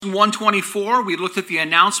In 124, we looked at the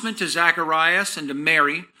announcement to Zacharias and to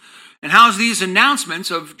Mary, and how these announcements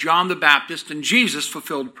of John the Baptist and Jesus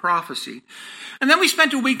fulfilled prophecy. And then we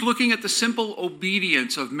spent a week looking at the simple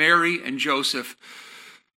obedience of Mary and Joseph.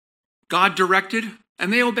 God directed,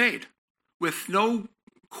 and they obeyed, with no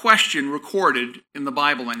question recorded in the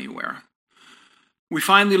Bible anywhere. We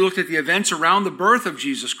finally looked at the events around the birth of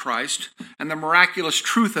Jesus Christ and the miraculous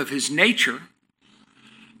truth of his nature.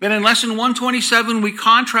 Then in lesson 127, we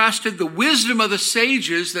contrasted the wisdom of the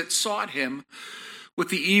sages that sought him with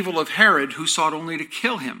the evil of Herod, who sought only to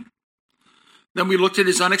kill him. Then we looked at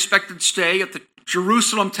his unexpected stay at the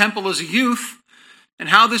Jerusalem temple as a youth, and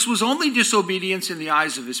how this was only disobedience in the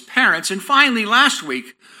eyes of his parents. And finally, last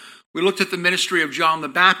week, we looked at the ministry of John the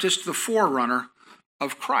Baptist, the forerunner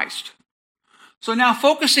of Christ. So now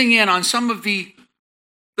focusing in on some of the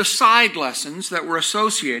side lessons that were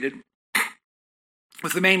associated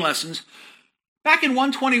with the main lessons. Back in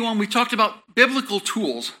 121, we talked about biblical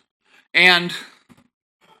tools, and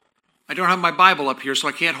I don't have my Bible up here, so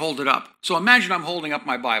I can't hold it up. So imagine I'm holding up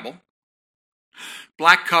my Bible.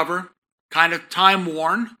 Black cover, kind of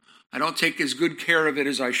time-worn. I don't take as good care of it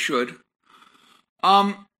as I should.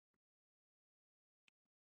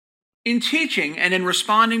 In teaching and in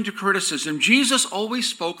responding to criticism, Jesus always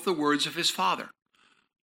spoke the words of his Father.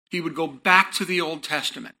 He would go back to the Old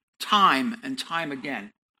Testament, time and time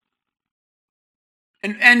again.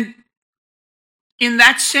 And in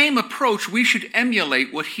that same approach, we should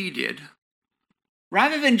emulate what he did.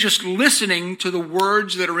 Rather than just listening to the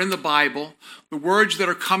words that are in the Bible, the words that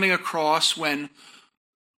are coming across when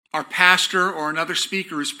our pastor or another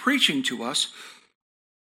speaker is preaching to us,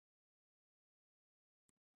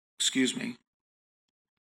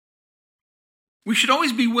 we should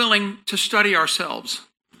always be willing to study ourselves,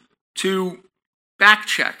 to back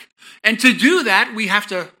check. And to do that, we have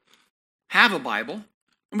to have a Bible,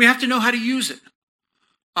 and we have to know how to use it.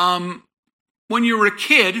 When you were a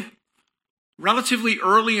kid, relatively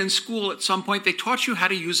early in school at some point, they taught you how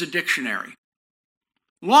to use a dictionary.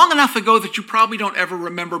 Long enough ago that you probably don't ever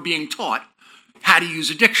remember being taught how to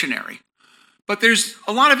use a dictionary. But there's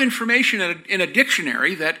a lot of information in a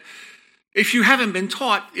dictionary that if you haven't been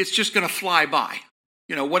taught, it's just going to fly by.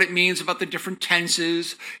 You know, what it means about the different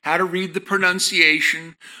tenses, how to read the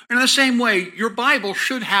pronunciation. And in the same way, your Bible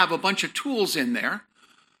should have a bunch of tools in there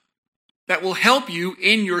that will help you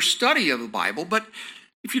in your study of the Bible. But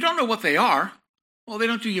if you don't know what they are, well, they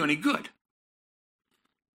don't do you any good.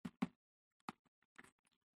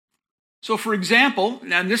 So, for example,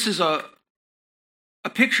 and this is a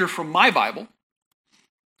picture from my Bible.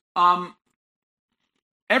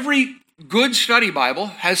 Every good study Bible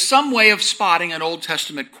has some way of spotting an Old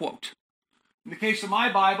Testament quote. In the case of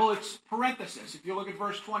my Bible, it's parenthesis. If you look at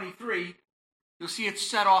verse 23, you'll see it's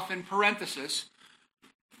set off in parenthesis.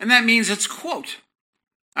 And that means it's a quote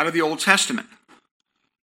out of the Old Testament.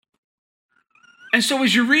 And so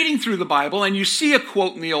as you're reading through the Bible and you see a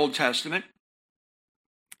quote in the Old Testament,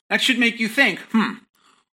 that should make you think,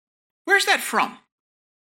 where's that from?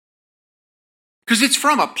 Because it's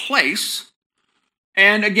from a place.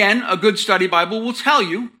 And again, a good study Bible will tell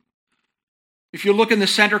you, if you look in the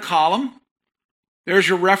center column, there's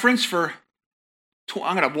your reference for,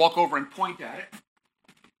 I'm going to walk over and point at it.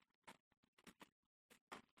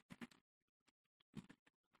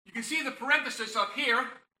 You can see the parenthesis up here,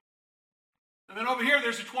 and then over here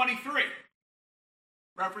there's a 23,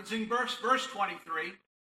 referencing verse 23.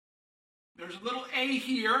 There's a little A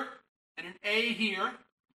here and an A here.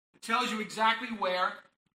 It tells you exactly where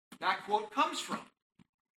that quote comes from.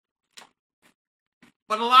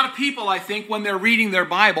 But a lot of people, I think, when they're reading their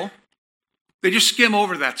Bible, they just skim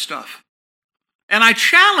over that stuff. And I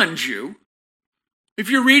challenge you, if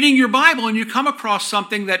you're reading your Bible and you come across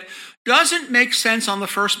something that doesn't make sense on the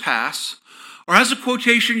first pass, or has a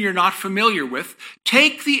quotation you're not familiar with,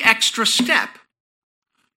 take the extra step.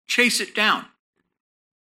 Chase it down.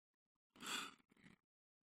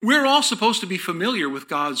 We're all supposed to be familiar with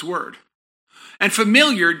God's Word. And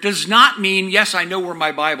familiar does not mean, yes, I know where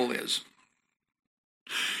my Bible is.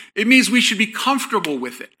 It means we should be comfortable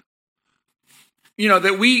with it. You know,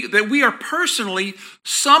 that we are personally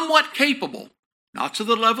somewhat capable, not to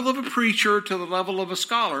the level of a preacher, to the level of a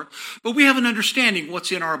scholar, but we have an understanding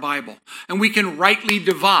what's in our Bible. And we can rightly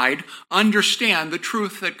divide, understand the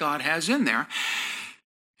truth that God has in there.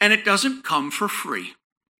 And it doesn't come for free.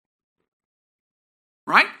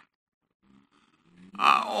 Right?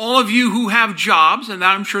 All of you who have jobs, and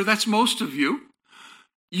I'm sure that's most of you,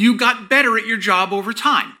 you got better at your job over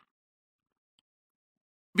time.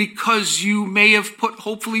 Because you may have put,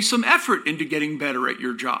 hopefully, some effort into getting better at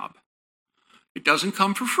your job. It doesn't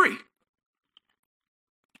come for free.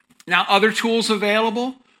 Now, other tools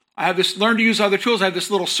available. I have this, learn to use other tools. I have this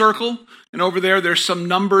little circle, and over there's some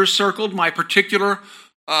numbers circled. My particular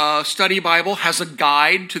study Bible has a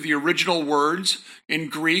guide to the original words in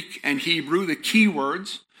Greek and Hebrew, the key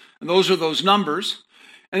words, and those are those numbers.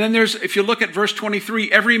 And then if you look at verse 23,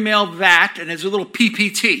 every male that, and there's a little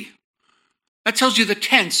PPT. That tells you the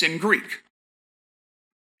tense in Greek.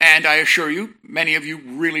 And I assure you, many of you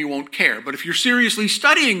really won't care. But if you're seriously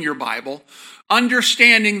studying your Bible,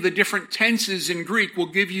 understanding the different tenses in Greek will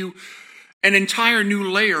give you an entire new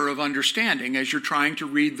layer of understanding as you're trying to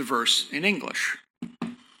read the verse in English.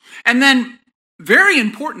 And then, very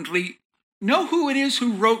importantly, know who it is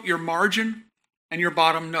who wrote your margin and your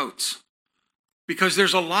bottom notes. Because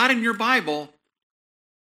there's a lot in your Bible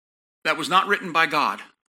that was not written by God.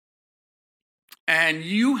 And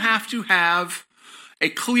you have to have a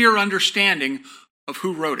clear understanding of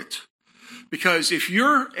who wrote it. Because if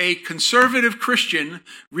you're a conservative Christian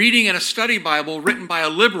reading in a study Bible written by a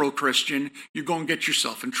liberal Christian, you're going to get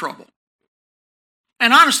yourself in trouble.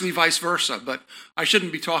 And honestly, vice versa, but I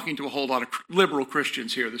shouldn't be talking to a whole lot of liberal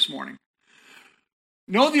Christians here this morning.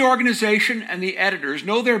 Know the organization and the editors,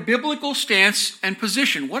 know their biblical stance and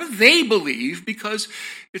position. What do they believe? Because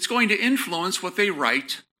it's going to influence what they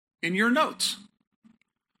write in your notes.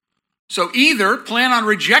 So either plan on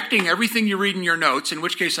rejecting everything you read in your notes, in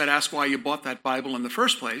which case I'd ask why you bought that Bible in the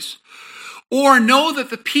first place, or know that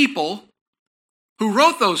the people who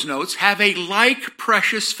wrote those notes have a like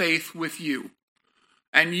precious faith with you,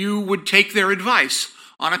 and you would take their advice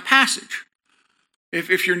on a passage.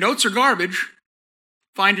 If your notes are garbage,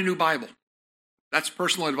 find a new Bible. That's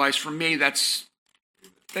personal advice from me. That's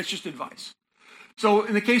just advice. So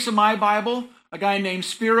in the case of my Bible, a guy named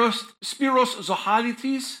Spiros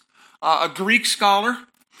Zohalitis, a Greek scholar.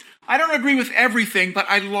 I don't agree with everything, but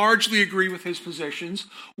I largely agree with his positions.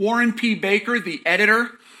 Warren P. Baker, the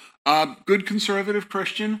editor, good conservative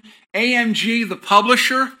Christian. AMG, the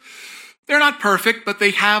publisher. They're not perfect, but they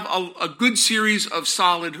have a good series of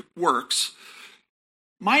solid works.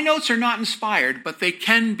 My notes are not inspired, but they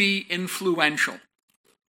can be influential.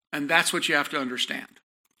 And that's what you have to understand.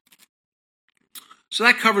 So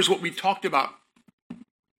that covers what we talked about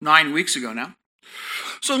 9 weeks ago now.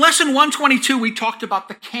 So in lesson 122, we talked about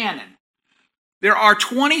the canon. There are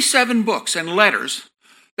 27 books and letters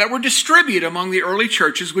that were distributed among the early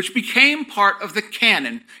churches, which became part of the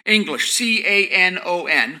canon, English,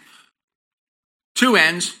 C-A-N-O-N, 2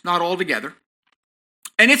 N's, not all together.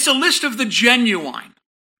 And it's a list of the genuine.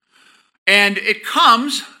 And it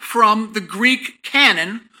comes from the Greek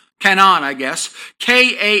canon, I guess,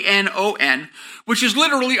 K-A-N-O-N, which is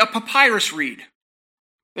literally a papyrus reed.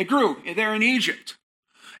 They grew there in Egypt.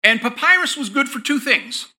 And papyrus was good for 2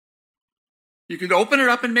 things. You could open it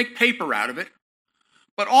up and make paper out of it,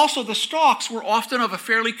 but also the stalks were often of a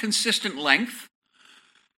fairly consistent length,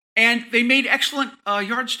 and they made excellent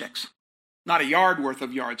yardsticks. Not a yard worth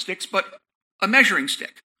of yardsticks, but a measuring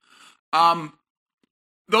stick.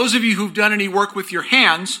 Those of you who've done any work with your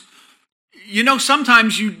hands, you know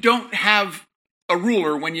sometimes you don't have a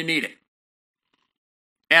ruler when you need it.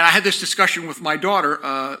 And I had this discussion with my daughter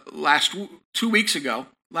last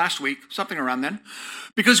week, something around then,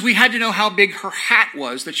 because we had to know how big her hat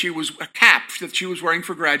was a cap that she was wearing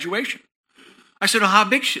for graduation. I said, "Oh, how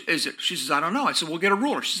big is it?" She says, "I don't know." I said, "We'll get a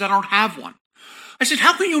ruler." She says, "I don't have one." I said,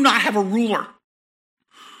 "How can you not have a ruler?"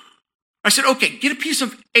 I said, "Okay, get a piece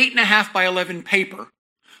of 8.5 by 11 paper,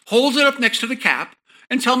 hold it up next to the cap,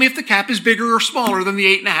 and tell me if the cap is bigger or smaller than the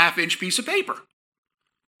 8.5-inch piece of paper."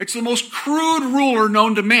 It's the most crude ruler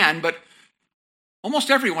known to man, but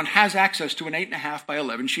almost everyone has access to an 8.5 by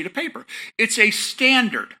 11 sheet of paper. It's a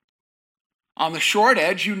standard. On the short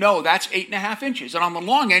edge, you know that's 8.5 inches. And on the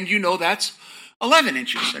long end, you know that's 11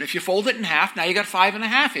 inches. And if you fold it in half, now you got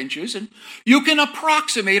 5.5 inches, and you can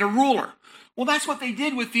approximate a ruler. Well, that's what they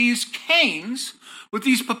did with these canes. With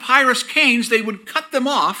these papyrus canes, they would cut them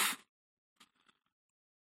off.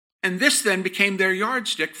 And this then became their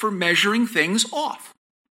yardstick for measuring things off.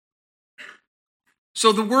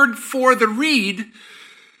 So the word for the reed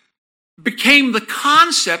became the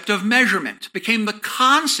concept of measurement, became the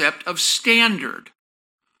concept of standard.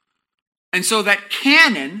 And so that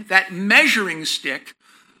canon, that measuring stick,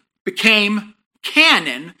 became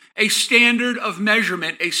canon, a standard of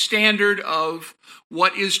measurement, a standard of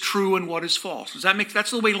what is true and what is false.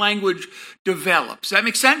 That's the way language develops. Does that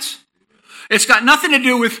make sense? It's got nothing to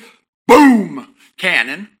do with boom,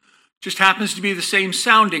 canon. Just happens to be the same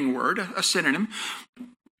sounding word, a synonym.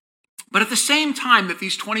 But at the same time that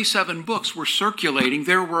these 27 books were circulating,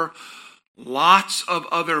 there were lots of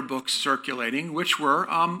other books circulating which were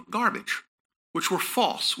garbage, which were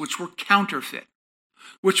false, which were counterfeit.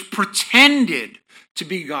 which pretended to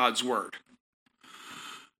be God's word.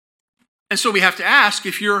 And so we have to ask,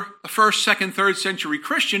 if you're a 1st, 2nd, 3rd century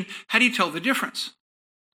Christian, how do you tell the difference?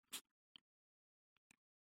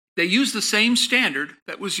 They used the same standard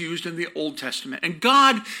that was used in the Old Testament. And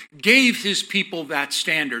God gave his people that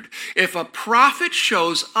standard. If a prophet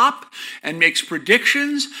shows up and makes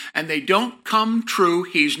predictions and they don't come true,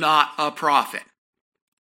 he's not a prophet.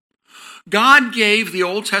 God gave the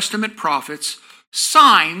Old Testament prophets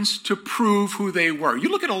signs to prove who they were. You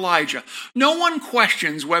look at Elijah. No one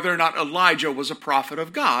questions whether or not Elijah was a prophet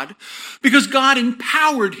of God because God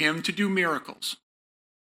empowered him to do miracles.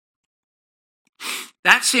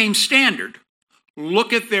 That same standard,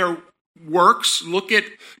 look at their works, look at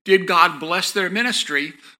did God bless their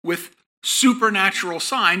ministry with supernatural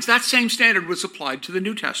signs, that same standard was applied to the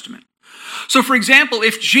New Testament. So for example,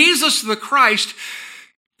 if Jesus the Christ,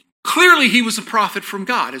 clearly he was a prophet from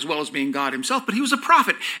God as well as being God himself, but he was a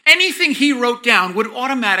prophet. Anything he wrote down would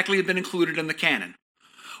automatically have been included in the canon.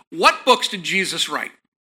 What books did Jesus write?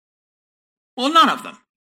 Well, none of them.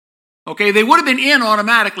 Okay, they would have been in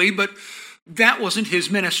automatically, but that wasn't his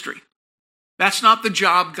ministry. That's not the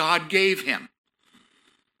job God gave him.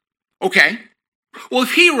 Okay, well,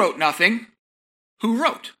 if he wrote nothing, who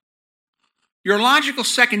wrote? Your logical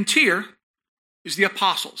second tier is the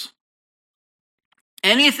apostles.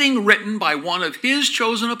 Anything written by one of his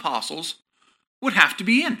chosen apostles would have to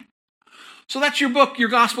be in. So that's your book, your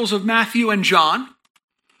Gospels of Matthew and John,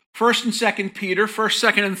 1st and 2nd Peter,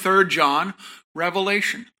 1st, 2nd, and 3rd John,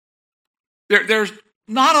 Revelation. There's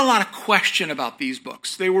not a lot of question about these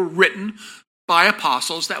books. They were written by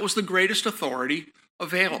apostles. That was the greatest authority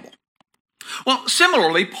available. Well,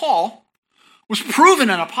 similarly, Paul was proven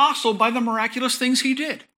an apostle by the miraculous things he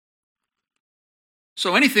did.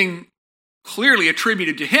 So anything clearly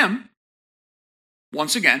attributed to him,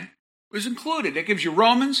 once again, was included. It gives you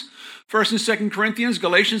Romans, 1st and 2nd Corinthians,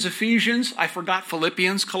 Galatians, Ephesians, I forgot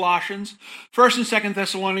Philippians, Colossians, 1st and 2nd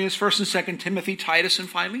Thessalonians, 1st and 2nd Timothy, Titus, and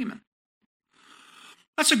Philemon.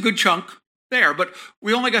 That's a good chunk there, but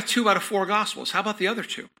we only got 2 out of 4 Gospels. How about the other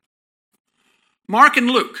 2? Mark and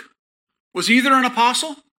Luke. Was either an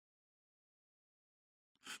apostle?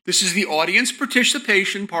 This is the audience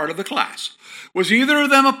participation part of the class. Was either of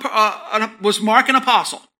them, was Mark an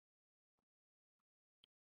apostle?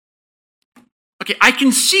 Okay, I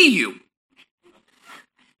can see you.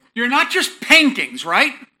 You're not just paintings,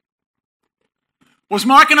 right? Was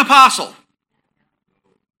Mark an apostle?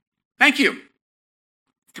 Thank you.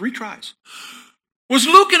 3 tries. Was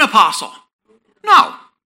Luke an apostle? No.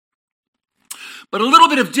 But a little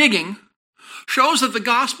bit of digging shows that the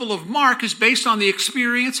Gospel of Mark is based on the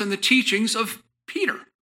experience and the teachings of Peter.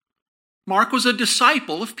 Mark was a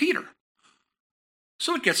disciple of Peter.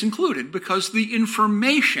 So it gets included because the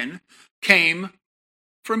information came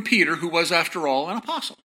from Peter, who was, after all, an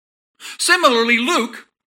apostle. Similarly, Luke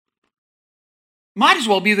might as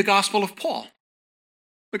well be the Gospel of Paul,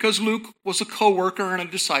 because Luke was a co-worker and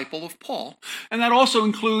a disciple of Paul. And that also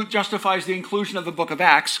justifies the inclusion of the book of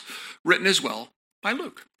Acts, written as well by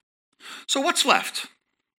Luke. So what's left?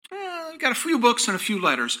 We've got a few books and a few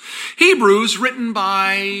letters. Hebrews, written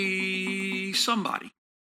by somebody.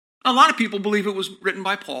 A lot of people believe it was written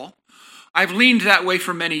by Paul. I've leaned that way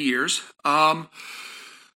for many years.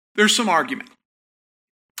 There's some argument.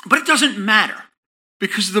 But it doesn't matter,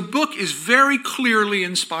 because the book is very clearly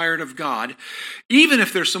inspired of God, even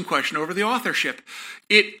if there's some question over the authorship.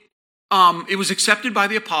 It was accepted by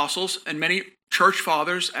the apostles and many church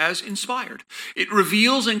fathers as inspired. It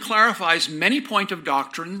reveals and clarifies many points of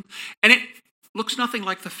doctrine, and it looks nothing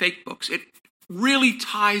like the fake books. It really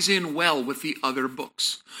ties in well with the other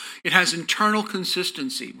books. It has internal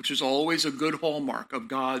consistency, which is always a good hallmark of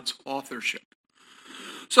God's authorship.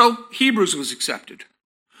 So Hebrews was accepted.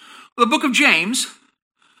 The book of James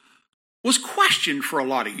was questioned for a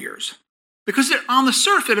lot of years because on the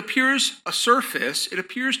surface it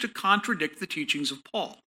appears to contradict the teachings of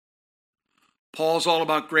Paul. Paul's all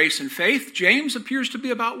about grace and faith. James appears to be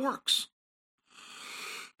about works.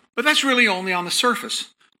 But that's really only on the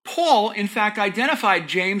surface. Paul, in fact, identified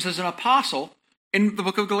James as an apostle in the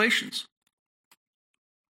book of Galatians.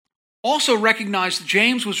 Also recognized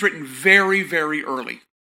James was written very, very early,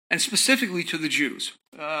 and specifically to the Jews,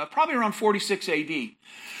 probably around 46 AD.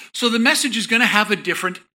 So the message is going to have a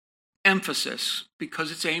different emphasis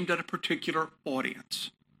because it's aimed at a particular audience.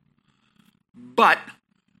 But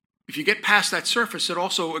if you get past that surface, it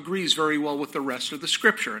also agrees very well with the rest of the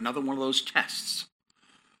scripture, another one of those tests.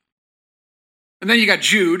 And then you got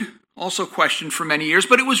Jude, also questioned for many years,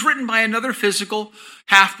 but it was written by another physical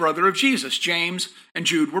half-brother of Jesus. James and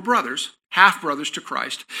Jude were brothers. half-brothers to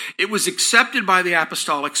Christ. It was accepted by the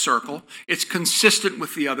apostolic circle. It's consistent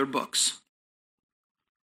with the other books.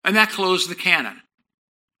 And that closed the canon.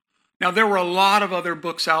 Now, there were a lot of other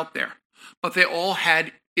books out there, but they all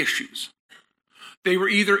had issues. They were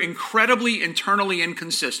either incredibly internally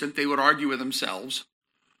inconsistent, they would argue with themselves.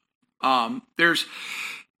 There's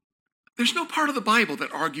no part of the Bible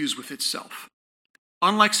that argues with itself.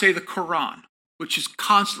 Unlike, say, the Quran, which is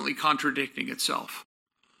constantly contradicting itself,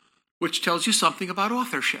 which tells you something about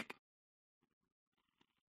authorship.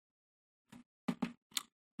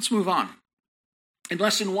 Let's move on. In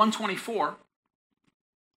lesson 124,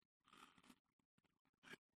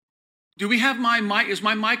 do we have my mic? Is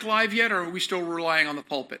my mic live yet, or are we still relying on the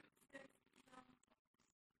pulpit?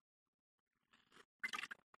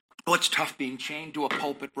 Oh, it's tough being chained to a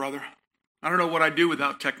pulpit, brother. I don't know what I'd do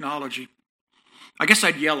without technology. I guess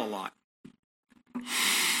I'd yell a lot.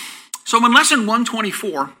 So in lesson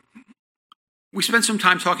 124, we spent some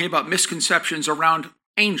time talking about misconceptions around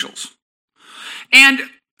angels. And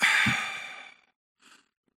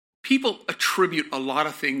people attribute a lot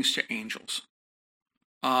of things to angels.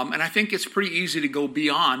 And I think it's pretty easy to go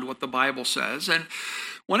beyond what the Bible says. And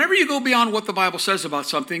whenever you go beyond what the Bible says about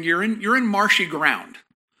something, you're in marshy ground.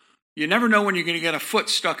 You never know when you're going to get a foot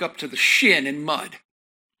stuck up to the shin in mud.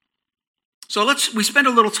 So we spend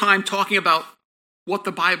a little time talking about what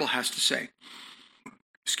the Bible has to say.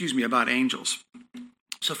 About angels.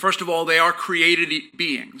 So first of all, they are created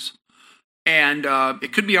beings. And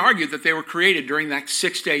it could be argued that they were created during that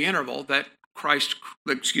 6-day interval that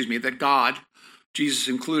God, Jesus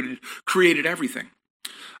included, created everything.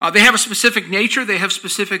 They have a specific nature. They have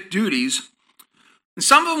specific duties. And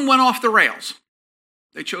some of them went off the rails.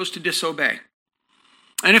 They chose to disobey.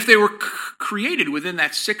 And if they were created within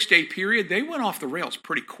that 6-day period, they went off the rails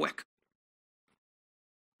pretty quick.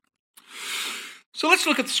 So let's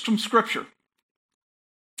look at some scripture.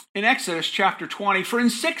 In Exodus chapter 20, for in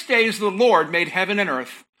 6 days the Lord made heaven and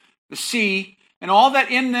earth, the sea, and all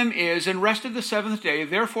that in them is, and rested the 7th day.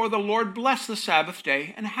 Therefore the Lord blessed the Sabbath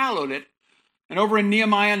day and hallowed it. And over in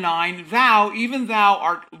Nehemiah 9, thou, even thou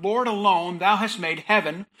art Lord alone, thou hast made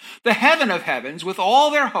heaven, the heaven of heavens, with all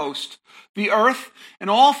their host, the earth, and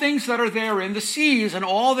all things that are therein, the seas, and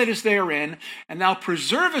all that is therein, and thou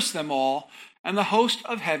preservest them all, and the host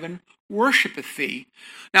of heaven worshipeth thee.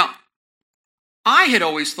 Now, I had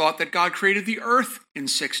always thought that God created the earth in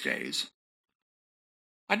 6 days.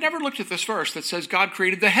 I'd never looked at this verse that says God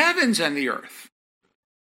created the heavens and the earth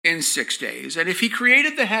in 6 days. And if he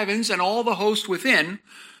created the heavens and all the host within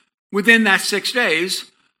that 6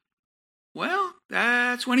 days, well,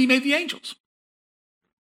 that's when he made the angels.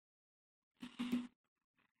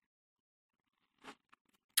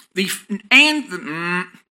 The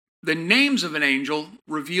names of an angel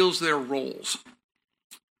reveals their roles.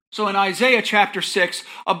 So in Isaiah chapter 6,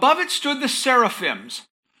 above it stood the seraphims.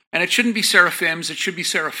 And it shouldn't be seraphims, it should be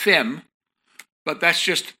seraphim. But that's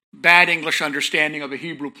just bad English understanding of a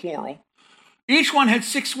Hebrew plural. Each one had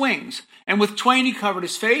 6 wings. And with twain he covered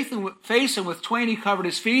his face, and with twain he covered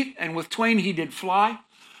his feet, and with twain he did fly.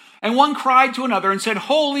 And one cried to another and said,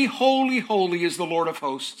 Holy, holy, holy is the Lord of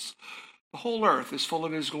hosts. The whole earth is full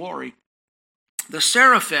of his glory. The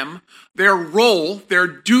seraphim, their role, their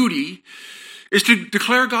duty, is to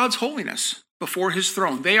declare God's holiness before his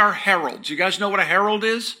throne. They are heralds. You guys know what a herald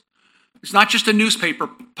is? It's not just a newspaper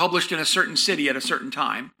published in a certain city at a certain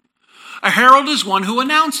time. A herald is one who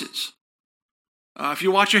announces. If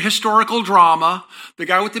you watch a historical drama, the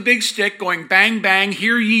guy with the big stick going bang, bang,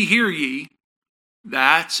 hear ye,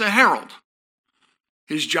 that's a herald.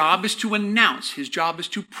 His job is to announce. His job is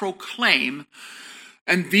to proclaim.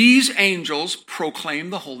 And these angels proclaim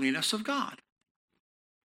the holiness of God.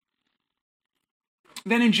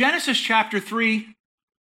 Then in Genesis chapter 3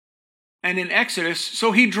 and in Exodus,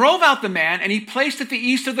 so he drove out the man, and he placed at the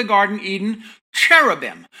east of the Garden Eden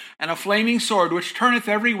cherubim and a flaming sword, which turneth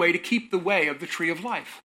every way to keep the way of the tree of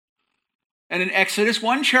life. And in Exodus,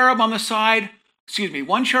 one cherub on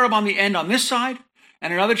the end on this side,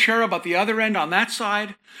 and another cherub at the other end on that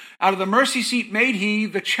side. Out of the mercy seat made he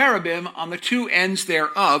the cherubim on the 2 ends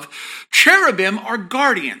thereof. Cherubim are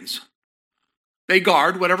guardians. They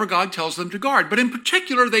guard whatever God tells them to guard. But in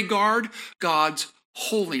particular, they guard God's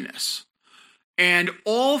holiness. And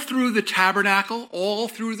all through the tabernacle, all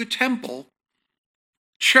through the temple,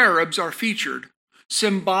 cherubs are featured,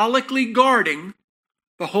 symbolically guarding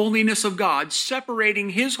the holiness of God, separating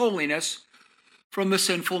his holiness from the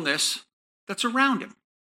sinfulness that's around him.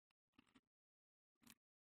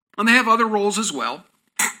 And they have other roles as well.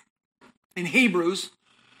 In Hebrews,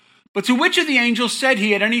 but to which of the angels said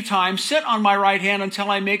he at any time, sit on my right hand until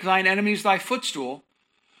I make thine enemies thy footstool?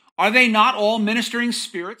 Are they not all ministering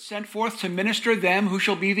spirits sent forth to minister them who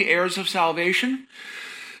shall be the heirs of salvation?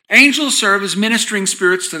 Angels serve as ministering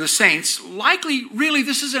spirits to the saints. Likely, really,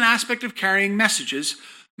 this is an aspect of carrying messages.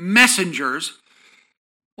 Messengers,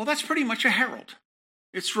 well, that's pretty much a herald.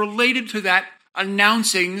 It's related to that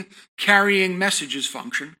announcing, carrying messages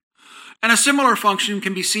function. And a similar function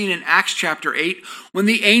can be seen in Acts chapter 8 when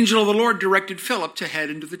the angel of the Lord directed Philip to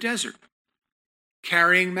head into the desert,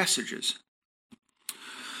 carrying messages.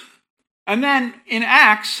 And then in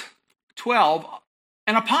Acts 12,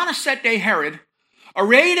 and upon a set day Herod,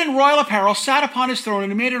 arrayed in royal apparel, sat upon his throne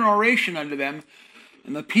and made an oration unto them.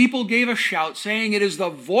 And the people gave a shout, saying, It is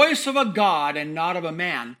the voice of a God and not of a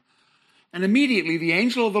man. And immediately the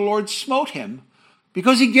angel of the Lord smote him,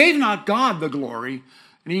 because he gave not God the glory,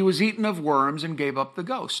 and he was eaten of worms and gave up the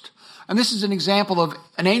ghost. And this is an example of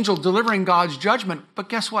an angel delivering God's judgment, but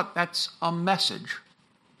guess what? That's a message.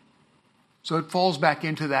 So it falls back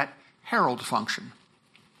into that herald function.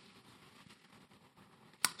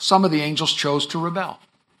 Some of the angels chose to rebel.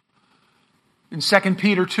 In 2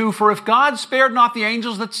 Peter 2, For if God spared not the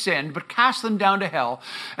angels that sinned, but cast them down to hell,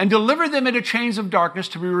 and delivered them into chains of darkness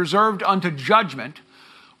to be reserved unto judgment,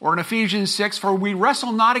 or in Ephesians 6, For we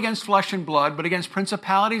wrestle not against flesh and blood, but against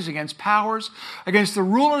principalities, against powers, against the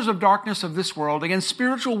rulers of darkness of this world, against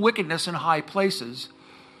spiritual wickedness in high places.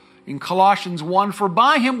 In Colossians 1, For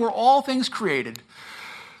by him were all things created,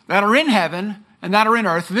 that are in heaven and that are in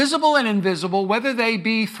earth, visible and invisible, whether they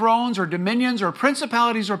be thrones or dominions or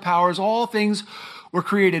principalities or powers, all things were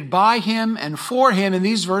created by him and for him. In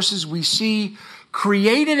these verses we see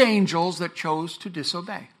created angels that chose to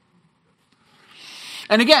disobey.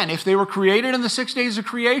 And again, if they were created in the 6 days of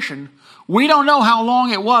creation, we don't know how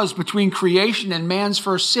long it was between creation and man's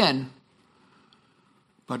first sin,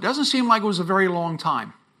 but it doesn't seem like it was a very long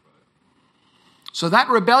time. So that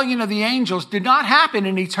rebellion of the angels did not happen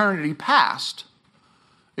in eternity past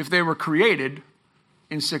if they were created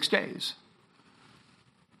in 6 days.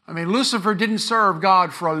 I mean, Lucifer didn't serve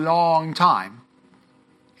God for a long time.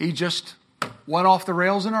 He just went off the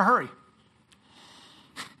rails in a hurry.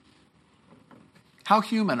 How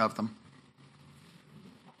human of them.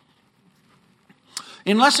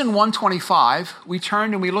 In lesson 125, we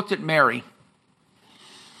turned and we looked at Mary.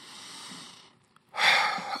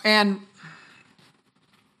 And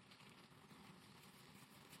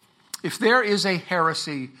if there is a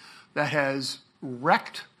heresy that has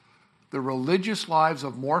wrecked the religious lives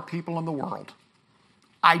of more people in the world,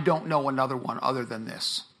 I don't know another one other than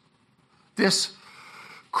this. This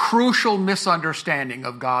crucial misunderstanding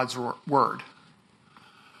of God's word.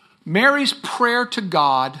 Mary's prayer to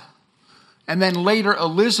God, and then later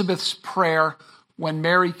Elizabeth's prayer when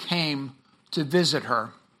Mary came to visit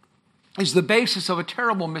her, is the basis of a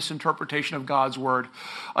terrible misinterpretation of God's word,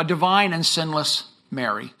 a divine and sinless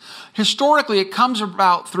Mary. Historically, it comes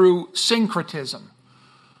about through syncretism.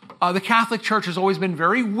 The Catholic Church has always been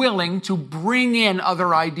very willing to bring in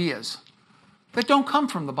other ideas that don't come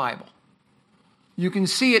from the Bible. You can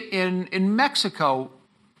see it in Mexico,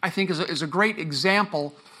 I think, is a great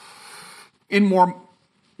example in more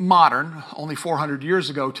modern, only 400 years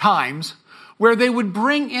ago, times, where they would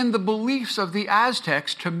bring in the beliefs of the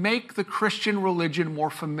Aztecs to make the Christian religion more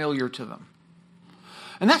familiar to them.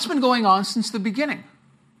 And that's been going on since the beginning.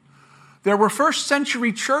 There were first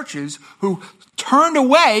century churches who turned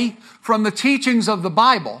away from the teachings of the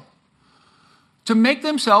Bible to make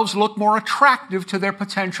themselves look more attractive to their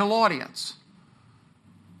potential audience.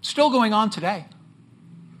 Still going on today.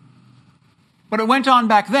 But it went on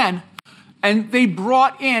back then, and they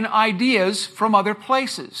brought in ideas from other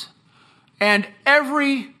places. And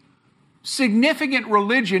every significant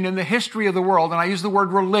religion in the history of the world, and I use the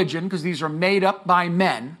word religion because these are made up by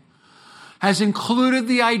men, has included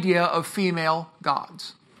the idea of female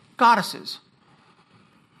gods, goddesses.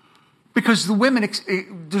 Because the women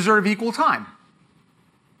deserve equal time.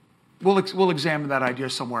 We'll examine that idea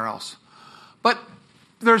somewhere else. But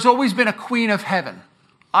there's always been a queen of heaven,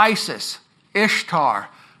 Isis, Ishtar,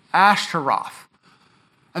 Ashtaroth.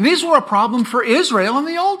 And these were a problem for Israel in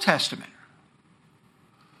the Old Testament.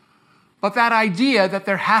 But that idea that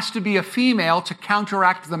there has to be a female to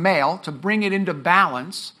counteract the male, to bring it into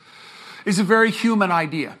balance, is a very human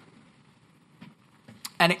idea.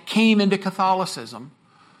 And it came into Catholicism.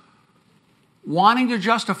 Wanting to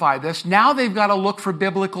justify this, now they've got to look for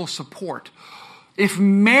biblical support. If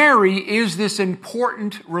Mary is this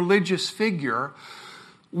important religious figure,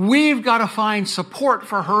 we've got to find support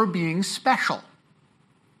for her being special.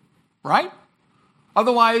 Right?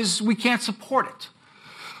 Otherwise, we can't support it.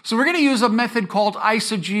 So we're going to use a method called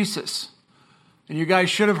eisegesis. And you guys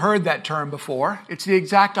should have heard that term before. It's the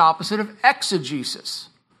exact opposite of exegesis.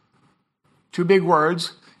 Two big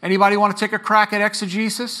words. Anybody want to take a crack at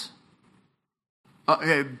exegesis?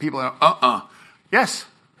 People are, Yes?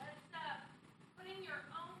 That's putting your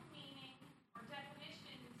own meaning or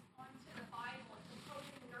definitions onto the Bible as opposed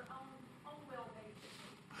to your own will,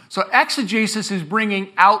 basically. So exegesis is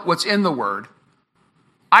bringing out what's in the word.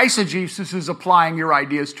 Eisegesis is applying your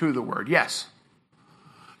ideas to the word. Yes?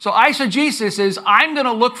 So eisegesis is, I'm going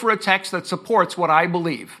to look for a text that supports what I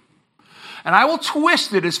believe. And I will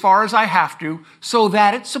twist it as far as I have to so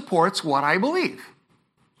that it supports what I believe.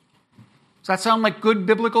 Does that sound like good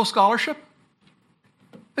biblical scholarship?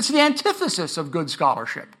 It's the antithesis of good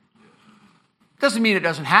scholarship. Doesn't mean it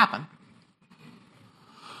doesn't happen.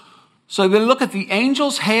 So they look at the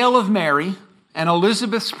angel's hail of Mary and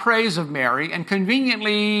Elizabeth's praise of Mary and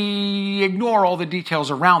conveniently ignore all the details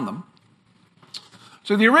around them.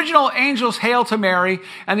 So the original angel's hail to Mary,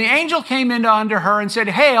 and the angel came in unto her and said,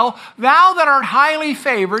 Hail, thou that art highly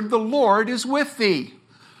favored, the Lord is with thee.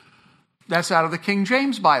 That's out of the King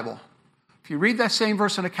James Bible. If you read that same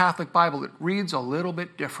verse in a Catholic Bible, it reads a little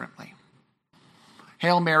bit differently.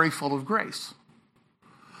 Hail Mary, full of grace.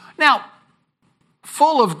 Now,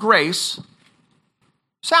 full of grace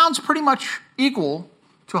sounds pretty much equal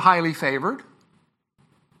to highly favored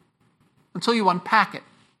until you unpack it.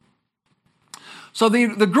 So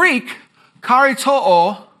the Greek,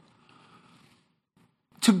 charitoo,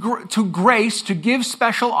 to grace, to give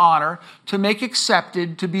special honor, to make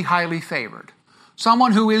accepted, to be highly favored.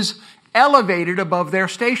 Someone who is elevated above their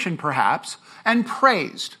station, perhaps, and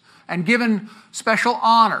praised, and given special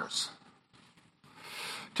honors.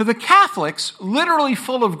 To the Catholics, literally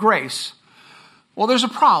full of grace, well, there's a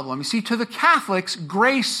problem. You see, to the Catholics,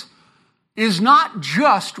 grace is not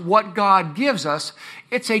just what God gives us,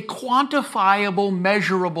 it's a quantifiable,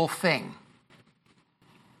 measurable thing.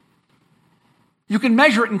 You can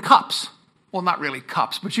measure it in cups. Well, not really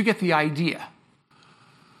cups, but you get the idea.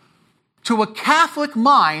 To a Catholic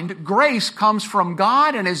mind, grace comes from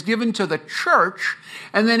God and is given to the church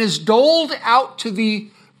and then is doled out to the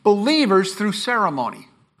believers through ceremony.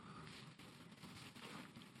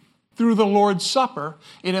 Through the Lord's Supper,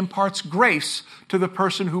 it imparts grace to the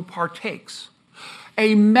person who partakes.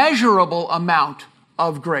 A measurable amount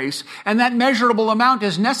of grace, and that measurable amount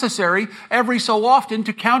is necessary every so often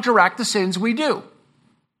to counteract the sins we do.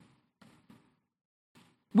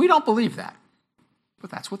 We don't believe that, but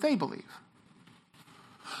that's what they believe.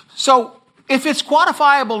 So, if it's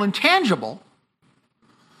quantifiable and tangible,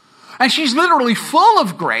 and she's literally full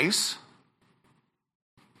of grace,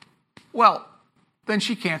 well, then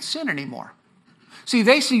she can't sin anymore. See,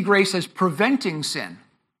 they see grace as preventing sin.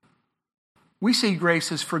 We see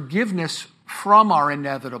grace as forgiveness from our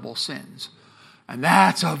inevitable sins. And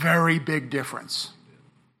that's a very big difference.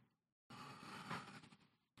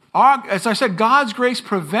 As I said, God's grace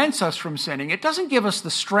prevents us from sinning. It doesn't give us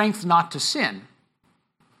the strength not to sin.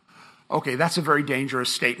 Okay, that's a very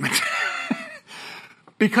dangerous statement.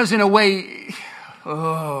 Because in a way,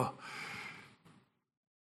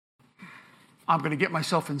 I'm going to get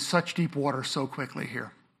myself in such deep water so quickly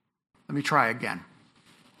here. Let me try again.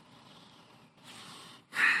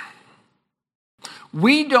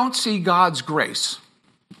 We don't see God's grace.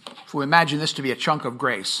 If we imagine this to be a chunk of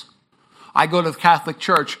grace. I go to the Catholic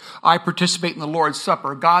Church. I participate in the Lord's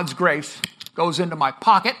Supper. God's grace goes into my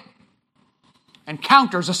pocket and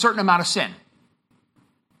counters a certain amount of sin.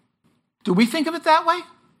 Do we think of it that way?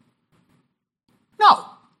 No.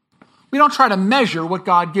 We don't try to measure what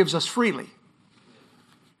God gives us freely.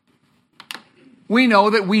 We know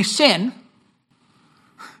that we sin.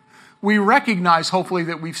 We recognize, hopefully,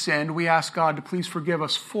 that we've sinned. We ask God to please forgive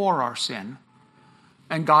us for our sin.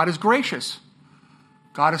 And God is gracious.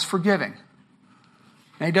 God is forgiving.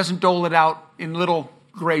 And He doesn't dole it out in little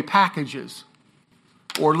gray packages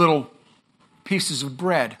or little pieces of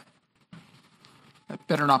bread. That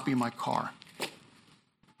better not be my car.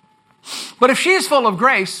 But if she is full of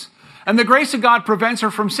grace, and the grace of God prevents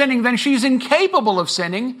her from sinning, then she's incapable of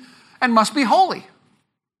sinning and must be holy.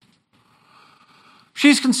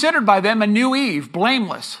 She's considered by them a new Eve,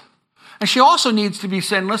 blameless. And she also needs to be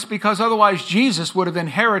sinless because otherwise Jesus would have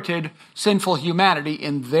inherited sinful humanity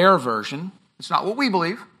in their version. It's not what we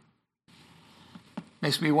believe.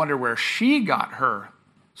 Makes me wonder where she got her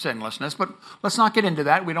sinlessness, but let's not get into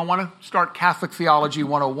that. We don't want to start Catholic Theology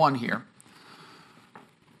 101 here.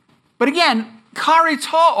 But again,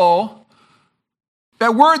 charitoo,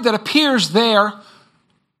 that word that appears there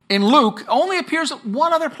in Luke, only appears at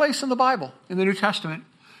one other place in the Bible, in the New Testament,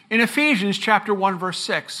 in Ephesians chapter 1, verse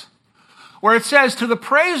 6, where it says, to the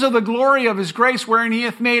praise of the glory of His grace, wherein He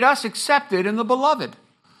hath made us accepted in the beloved.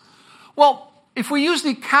 Well, if we use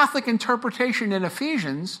the Catholic interpretation in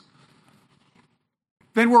Ephesians,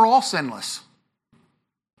 then we're all sinless.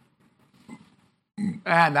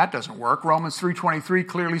 And that doesn't work. Romans 3:23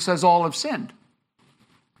 clearly says all have sinned.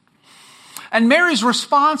 And Mary's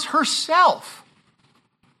response herself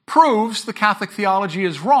proves the Catholic theology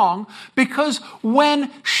is wrong, because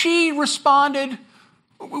when she responded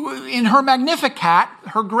in her Magnificat,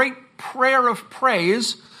 her great prayer of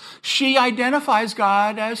praise, she identifies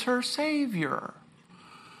God as her Savior.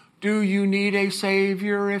 Do you need a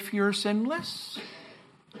Savior if you're sinless?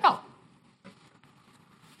 No.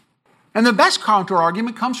 And the best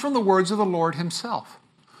counter-argument comes from the words of the Lord himself.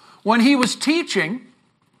 When he was teaching,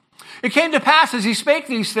 it came to pass as he spake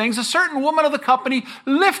these things, a certain woman of the company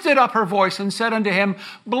lifted up her voice and said unto him,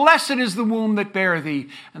 Blessed is the womb that bare thee,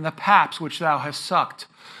 and the paps which thou hast sucked.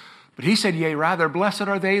 But he said, Yea, rather, blessed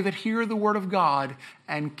are they that hear the word of God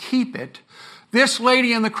and keep it. This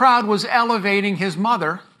lady in the crowd was elevating his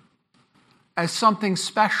mother as something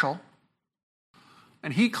special.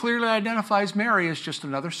 And he clearly identifies Mary as just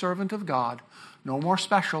another servant of God, no more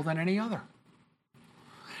special than any other.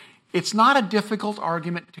 It's not a difficult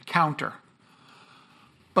argument to counter.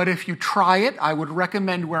 But if you try it, I would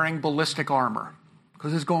recommend wearing ballistic armor,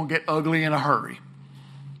 because it's going to get ugly in a hurry.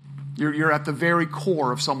 You're at the very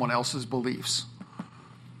core of someone else's beliefs.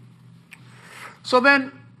 So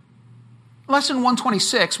then, lesson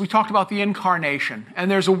 126, we talked about the incarnation. And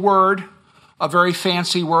there's a word, a very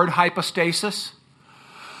fancy word, hypostasis,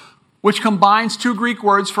 which combines two Greek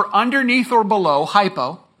words for underneath or below,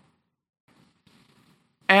 hypo,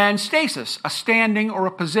 and stasis, a standing or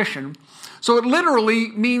a position. So it literally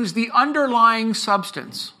means the underlying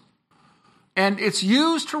substance. And it's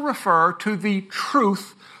used to refer to the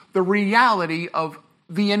truth, the reality of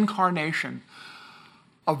the incarnation.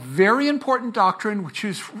 A very important doctrine which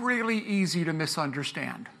is really easy to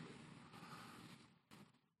misunderstand.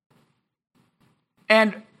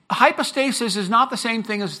 And hypostasis is not the same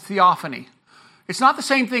thing as theophany. It's not the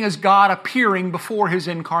same thing as God appearing before his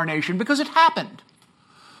incarnation, because it happened.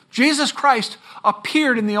 Jesus Christ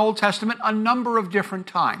appeared in the Old Testament a number of different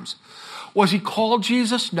times. Was he called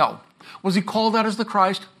Jesus? No. Was he called out as the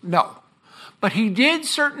Christ? No. But he did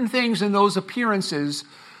certain things in those appearances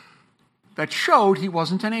that showed he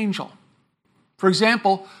wasn't an angel. For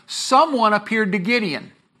example, someone appeared to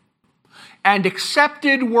Gideon and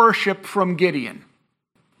accepted worship from Gideon.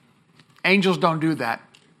 Angels don't do that.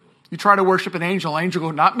 You try to worship an angel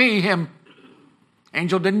go, not me, him.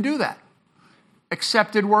 Angel didn't do that.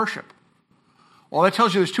 Accepted worship. Well, that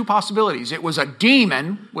tells you there's two possibilities. It was a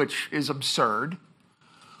demon, which is absurd,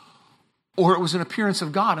 or it was an appearance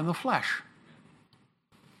of God in the flesh.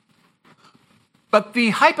 But the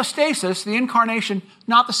hypostasis, the incarnation,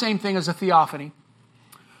 not the same thing as a theophany.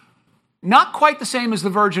 Not quite the same as the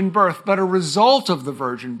virgin birth, but a result of the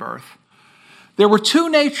virgin birth. There were two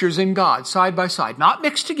natures in God, side by side, not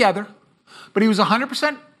mixed together, but he was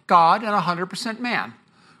 100% God and 100% man,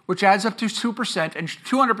 which adds up to 2% and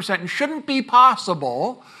 200% and shouldn't be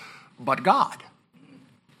possible, but God.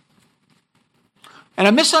 And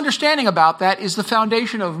a misunderstanding about that is the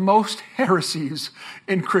foundation of most heresies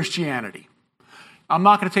in Christianity. I'm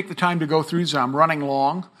not going to take the time to go through these, I'm running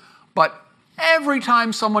long, but every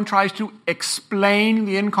time someone tries to explain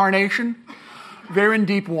the incarnation, they're in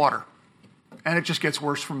deep water. And it just gets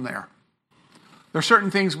worse from there. There are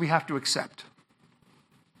certain things we have to accept.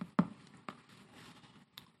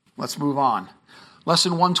 Let's move on.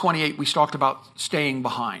 Lesson 128, we talked about staying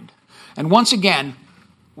behind. And once again,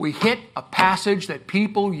 we hit a passage that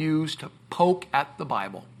people use to poke at the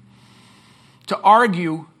Bible, to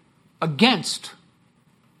argue against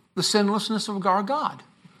the sinlessness of our God.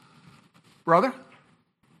 Brother,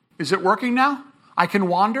 is it working now? I can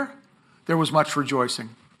wander? There was much rejoicing.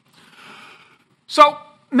 So,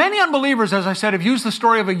 many unbelievers, as I said, have used the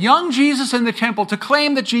story of a young Jesus in the temple to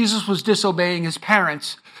claim that Jesus was disobeying his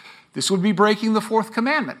parents. This would be breaking the fourth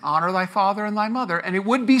commandment, honor thy father and thy mother, and it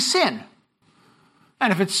would be sin.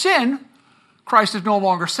 And if it's sin, Christ is no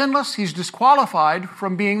longer sinless. He's disqualified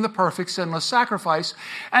from being the perfect sinless sacrifice,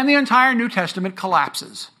 and the entire New Testament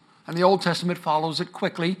collapses. And the Old Testament follows it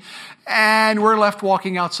quickly, and we're left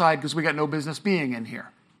walking outside because we got no business being in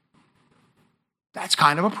here. That's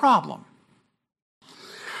kind of a problem.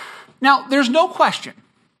 Now, there's no question,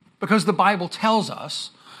 because the Bible tells us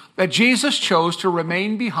that Jesus chose to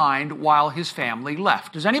remain behind while his family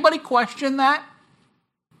left. Does anybody question that?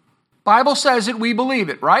 Bible says it, we believe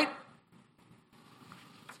it, right?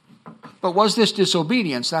 But was this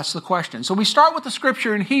disobedience? That's the question. So we start with the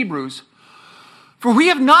scripture in Hebrews. For we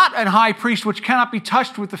have not an high priest which cannot be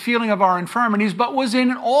touched with the feeling of our infirmities, but was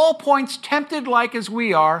in all points tempted like as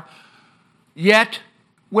we are, yet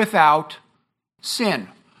without sin.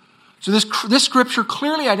 So this scripture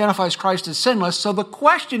clearly identifies Christ as sinless. So the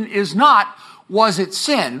question is not, was it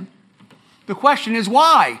sin? The question is,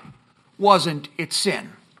 why wasn't it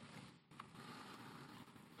sin?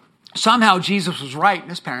 Somehow Jesus was right and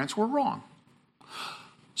his parents were wrong.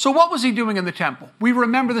 So what was he doing in the temple? We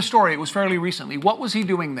remember the story. It was fairly recently. What was he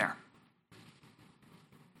doing there?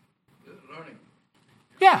 Learning.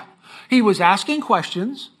 Yeah. He was asking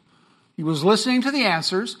questions. He was listening to the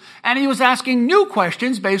answers. And he was asking new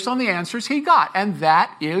questions based on the answers he got. And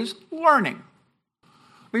that is learning.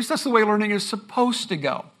 At least that's the way learning is supposed to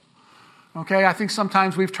go. Okay, I think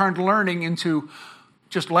sometimes we've turned learning into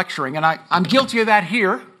just lecturing. And I'm guilty of that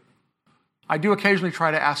here. I do occasionally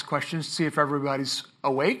try to ask questions to see if everybody's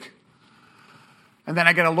awake. And then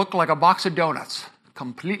I get a look like a box of donuts,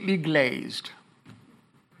 completely glazed.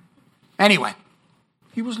 Anyway,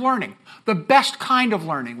 he was learning. The best kind of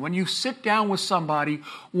learning, when you sit down with somebody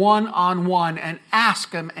one-on-one and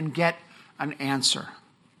ask them and get an answer.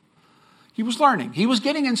 He was learning. He was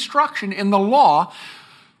getting instruction in the law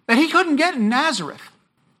that he couldn't get in Nazareth.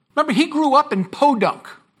 Remember, he grew up in Podunk.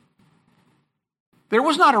 There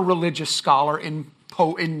was not a religious scholar in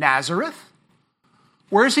Nazareth.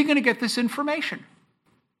 Where is he going to get this information?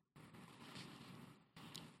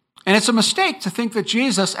 And it's a mistake to think that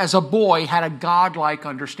Jesus, as a boy, had a godlike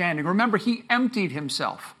understanding. Remember, he emptied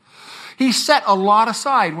himself. He set a lot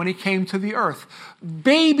aside when he came to the earth.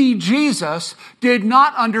 Baby Jesus did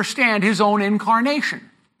not understand his own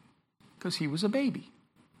incarnation because he was a baby.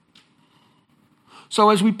 So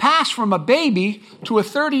as we pass from a baby to a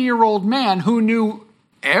 30-year-old man who knew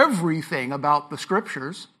everything about the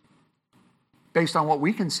scriptures, based on what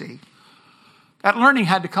we can see, that learning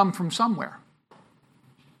had to come from somewhere.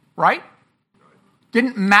 Right?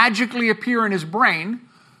 Didn't magically appear in his brain.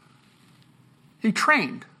 He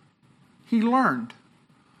trained. He learned.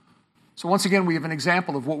 So once again, we have an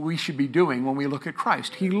example of what we should be doing when we look at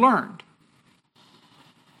Christ. He learned.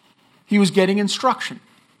 He was getting instruction.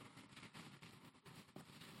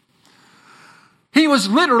 He was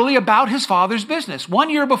literally about his father's business. 1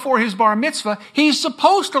 year before his bar mitzvah, he's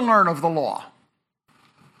supposed to learn of the law.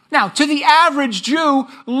 Now, to the average Jew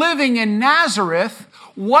living in Nazareth,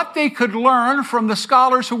 what they could learn from the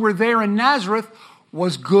scholars who were there in Nazareth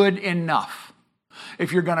was good enough.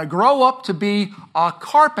 If you're going to grow up to be a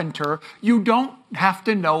carpenter, you don't have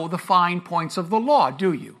to know the fine points of the law,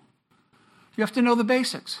 do you? You have to know the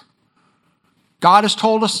basics. God has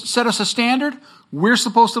told us, set us a standard. We're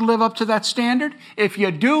supposed to live up to that standard. If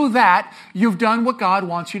you do that, you've done what God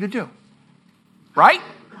wants you to do. Right?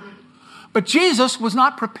 But Jesus was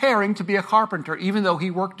not preparing to be a carpenter, even though he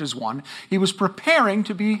worked as one. He was preparing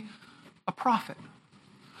to be a prophet.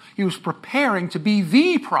 He was preparing to be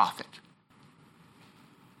the prophet.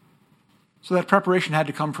 So that preparation had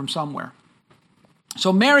to come from somewhere.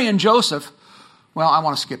 So Mary and Joseph, well, I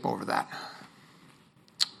want to skip over that.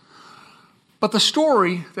 But the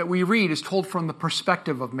story that we read is told from the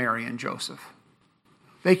perspective of Mary and Joseph.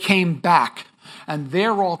 They came back, and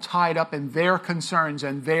they're all tied up in their concerns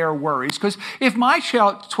and their worries. Because if my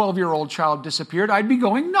 12-year-old child disappeared, I'd be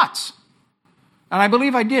going nuts. And I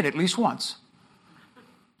believe I did at least once.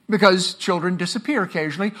 Because children disappear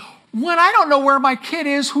occasionally. When I don't know where my kid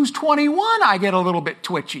is who's 21, I get a little bit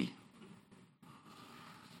twitchy.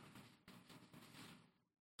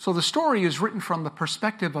 So the story is written from the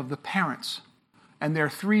perspective of the parents and their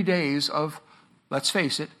 3 days of, let's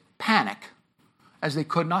face it, panic, as they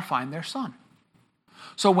could not find their son.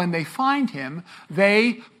 So when they find him,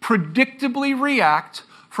 they predictably react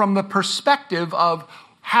from the perspective of,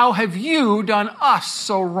 how have you done us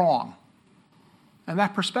so wrong? And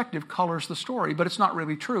that perspective colors the story, but it's not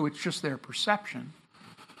really true. It's just their perception.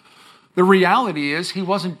 The reality is he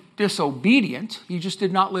wasn't disobedient. He just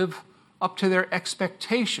did not live up to their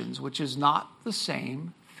expectations, which is not the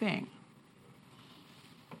same thing.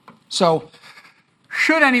 So,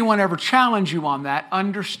 should anyone ever challenge you on that,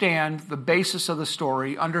 understand the basis of the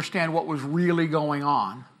story, understand what was really going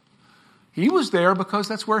on. He was there because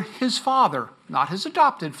that's where his father, not his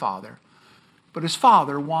adopted father, but his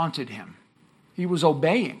father wanted him. He was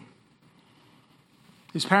obeying.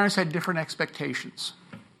 His parents had different expectations.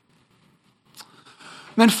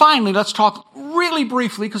 Then finally, let's talk really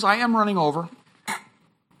briefly, because I am running over,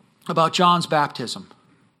 about John's baptism.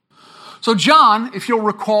 So John, if you'll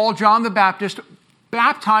recall, John the Baptist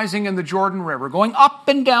baptizing in the Jordan River, going up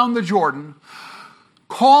and down the Jordan,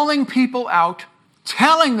 calling people out,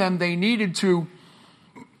 telling them they needed to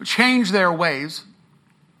change their ways.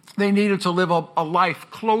 They needed to live a life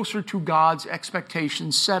closer to God's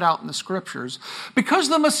expectations set out in the Scriptures, because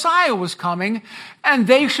the Messiah was coming and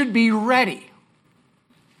they should be ready.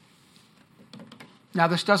 Now,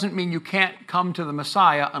 this doesn't mean you can't come to the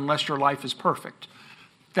Messiah unless your life is perfect.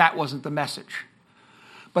 That wasn't the message.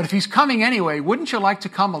 But if he's coming anyway, wouldn't you like to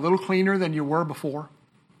come a little cleaner than you were before?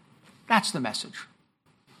 That's the message.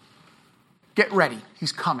 Get ready.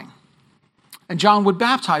 He's coming. And John would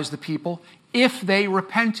baptize the people if they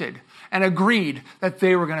repented and agreed that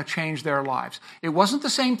they were going to change their lives. It wasn't the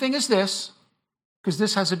same thing as this, because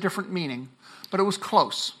this has a different meaning, but it was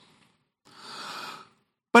close.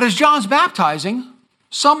 But as John's baptizing,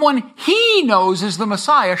 someone he knows is the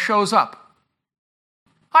Messiah shows up.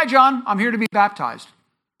 Hi, John, I'm here to be baptized.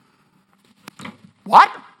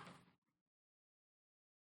 What?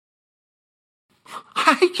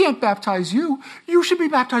 I can't baptize you. You should be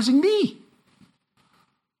baptizing me.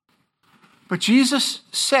 But Jesus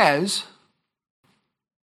says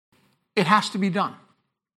it has to be done.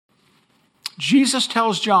 Jesus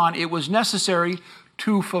tells John it was necessary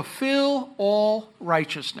to fulfill all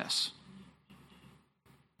righteousness.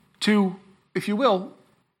 To, if you will,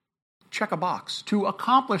 check a box. To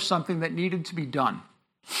accomplish something that needed to be done.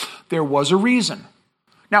 There was a reason.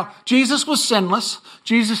 Now, Jesus was sinless.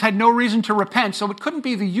 Jesus had no reason to repent, so it couldn't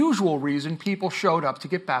be the usual reason people showed up to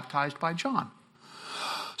get baptized by John.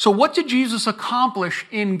 So what did Jesus accomplish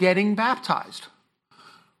in getting baptized?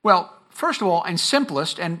 Well, first of all, and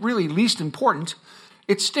simplest, and really least important,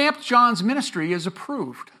 it stamped John's ministry as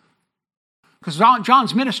approved. Because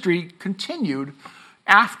John's ministry continued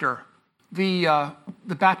after the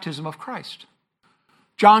baptism of Christ.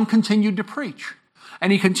 John continued to preach.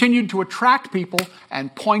 And he continued to attract people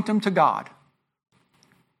and point them to God.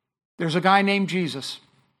 There's a guy named Jesus.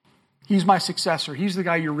 He's my successor. He's the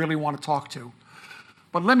guy you really want to talk to.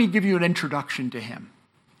 But let me give you an introduction to him.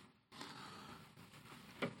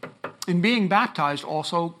 In being baptized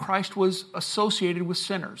also, Christ was associated with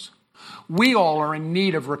sinners. We all are in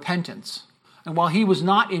need of repentance. And while he was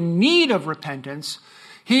not in need of repentance,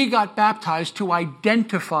 he got baptized to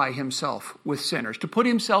identify himself with sinners, to put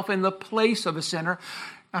himself in the place of a sinner.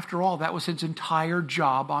 After all, that was his entire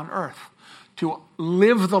job on earth, to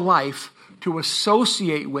live the life, to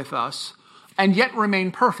associate with us, and yet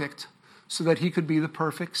remain perfect, so that he could be the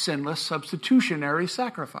perfect, sinless, substitutionary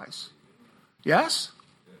sacrifice. Yes?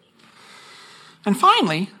 And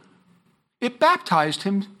finally, it baptized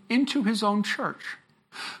him into his own church.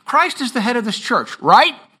 Christ is the head of this church,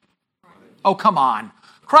 right? Oh, come on.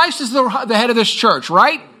 Christ is the head of this church,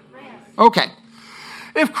 right? Okay.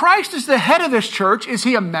 If Christ is the head of this church, is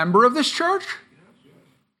he a member of this church?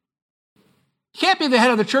 You can't be the head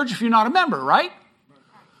of the church if you're not a member, right?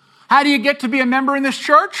 How do you get to be a member in this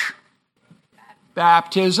church?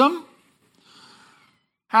 Baptism.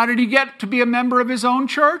 How did he get to be a member of his own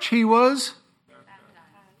church? He was baptized.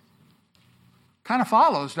 Kind of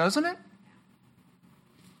follows, doesn't it?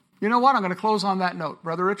 You know what? I'm going to close on that note.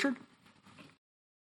 Brother Richard?